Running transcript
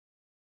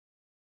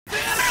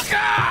か。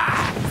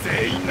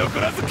全員残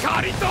らず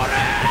刈り取れ。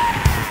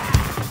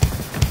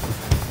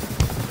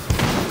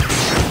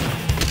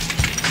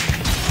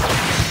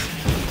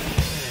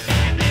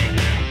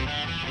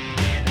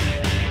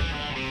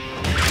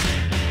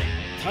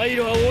退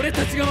路は俺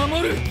たちが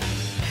守る。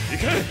行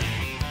け。でも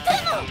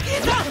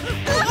いざ離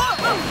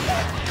せ。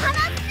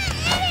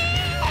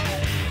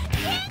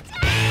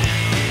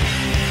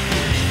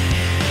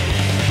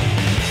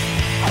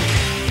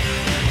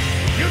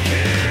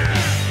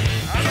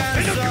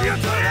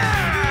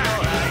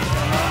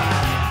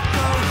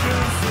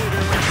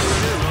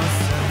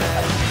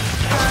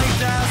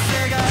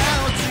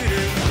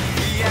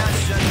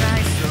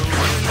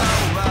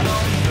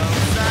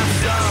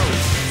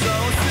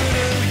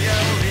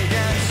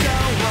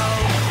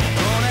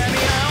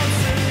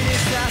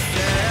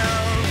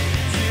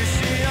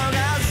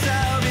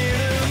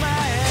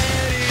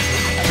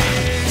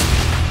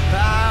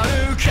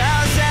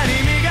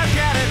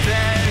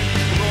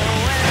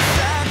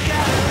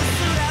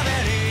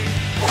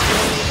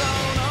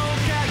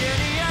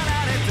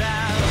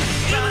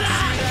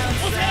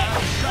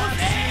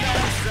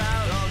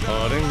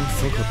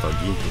坂田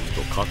銀時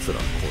と桂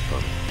光太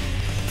郎、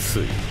つい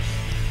に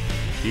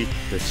行っ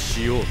て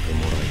しようて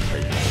もらい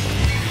たいものだ。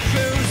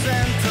風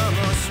船と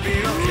もしび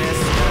を消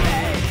すたび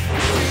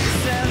風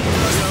船の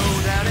よ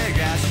う誰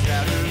がした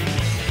る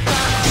パラ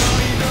ノ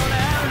イドな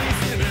リ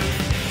ズム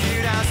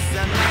切らさ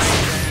ない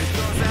で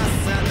閉ざ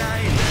さな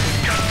いで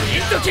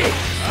銀時。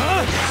あ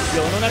あ、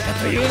世の中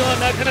というのは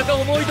なかなか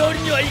思い通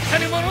りにはいか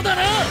ぬものだ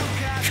な。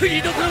国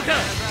どころか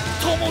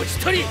友一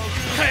人変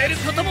える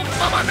ことも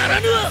ままなら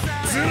ぬわ。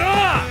ズ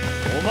ラー、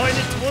お前に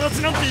友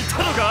達なんていた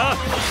のか。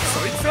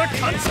そいつは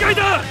勘違い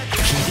だ。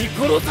切り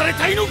殺され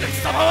たいのか貴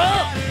様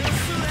は。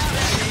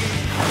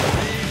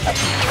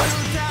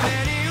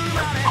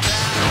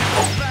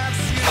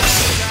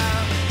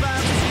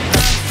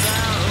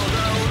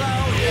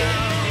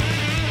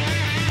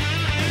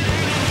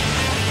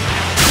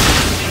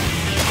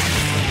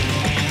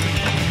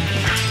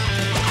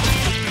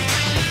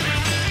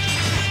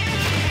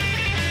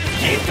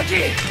銀時、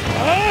あ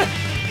あ、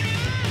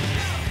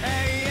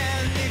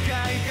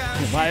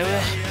お前は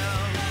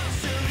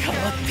変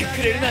わって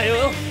くれるな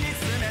よ。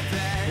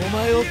お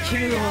前を切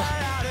るのは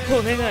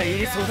骨がい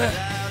りそうだ。まっ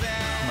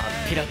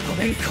ぴらご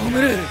めんこ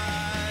むる。ズラ、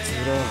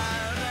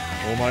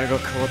お前が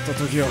変わった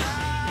時は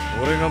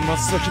俺が真っ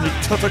先に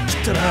叩き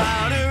切ったな。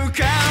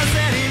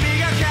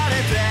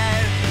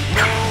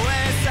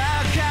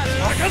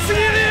若すぎ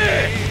る。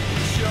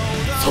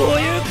そ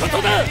ういうこ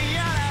とだ。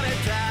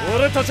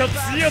俺たちは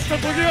次やった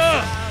時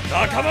は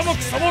仲間も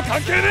草も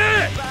関係ね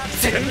え。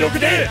全力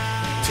で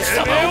て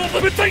めえを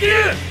ぶった切る。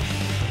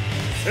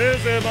せい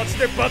ぜい街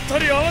でばった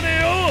り会わね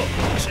えよ。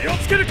気を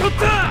つけるこっ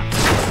た。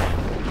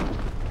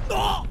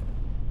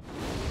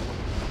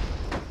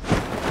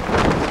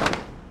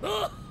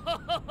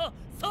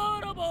さ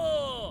らば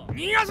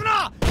逃がす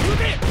な。撃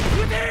て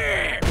撃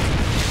て。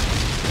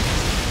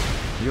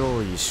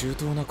用意周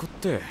到な子っ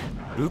て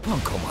ルパン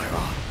か。お前は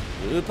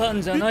ルパ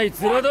ンじゃない。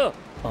ズラだ。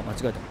あ、間違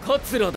えた、桂だ。